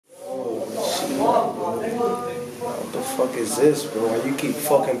fuck is this, bro? Why you keep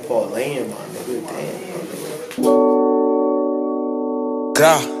fucking parlaying, my nigga? Damn, my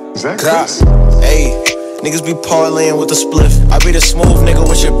nigga. Is that Chris? Ayy, niggas be parlaying with the spliff. I be the smooth nigga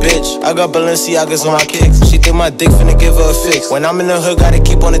with your bitch. I got Balenciagas on my kicks. She think my dick finna give her a fix. When I'm in the hood, gotta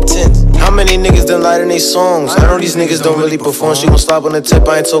keep on the tent. How many niggas done lied in they songs? I know these niggas don't really perform. She gon' slap on the tip,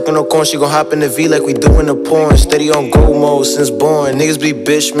 I ain't talking no corn. She gon' hop in the V like we doing the porn. Steady on go mode since born. Niggas be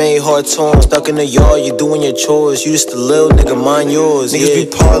bitch made, hard torn. Stuck in the yard, you doing your chores. You just a little nigga, mind yours. Niggas be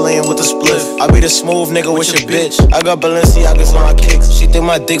parlaying with the spliff. I be the smooth nigga with your bitch. I got Balenciagas on my kicks. She think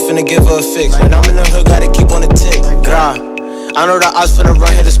my dick finna give her a fix. When I'm in the hood, gotta keep on the tick. Grah. I know that I was finna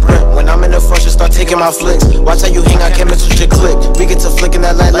run here to sprint. When I'm in the front, she'll start taking my flicks. Watch how you hang, I can't mess with your click. We get to flicking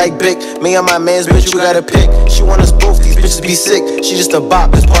that light like Bic. Me and my mans, bitch, you gotta pick. She want us both, these bitches be sick. She just a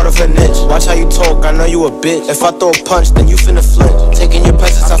bop, that's part of her niche. Watch how you talk, I know you a bitch. If I throw a punch, then you finna flinch. Taking your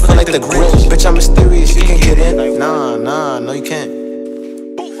presence, I feel like the Grinch. Bitch, I'm mysterious, you can get in. Nah, no you can't.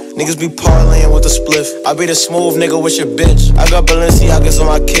 Niggas be parlaying with the spliff. I be the smooth nigga with your bitch. I got Balenciagas on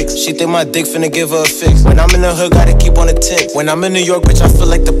my kicks. She think my dick finna give her a fix. When I'm in the hood, gotta keep on the tent. When I'm in New York, bitch, I feel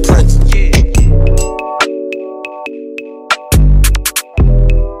like the prince.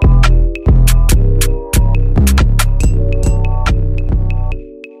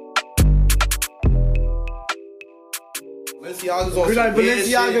 Balenciaga's on We like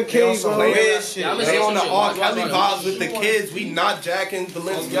Balenciaga King, bro. Weird shit. They on the R. Kelly vibes with the kids. We not jacking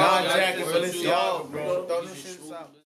Balenciaga. Balenciaga, bro.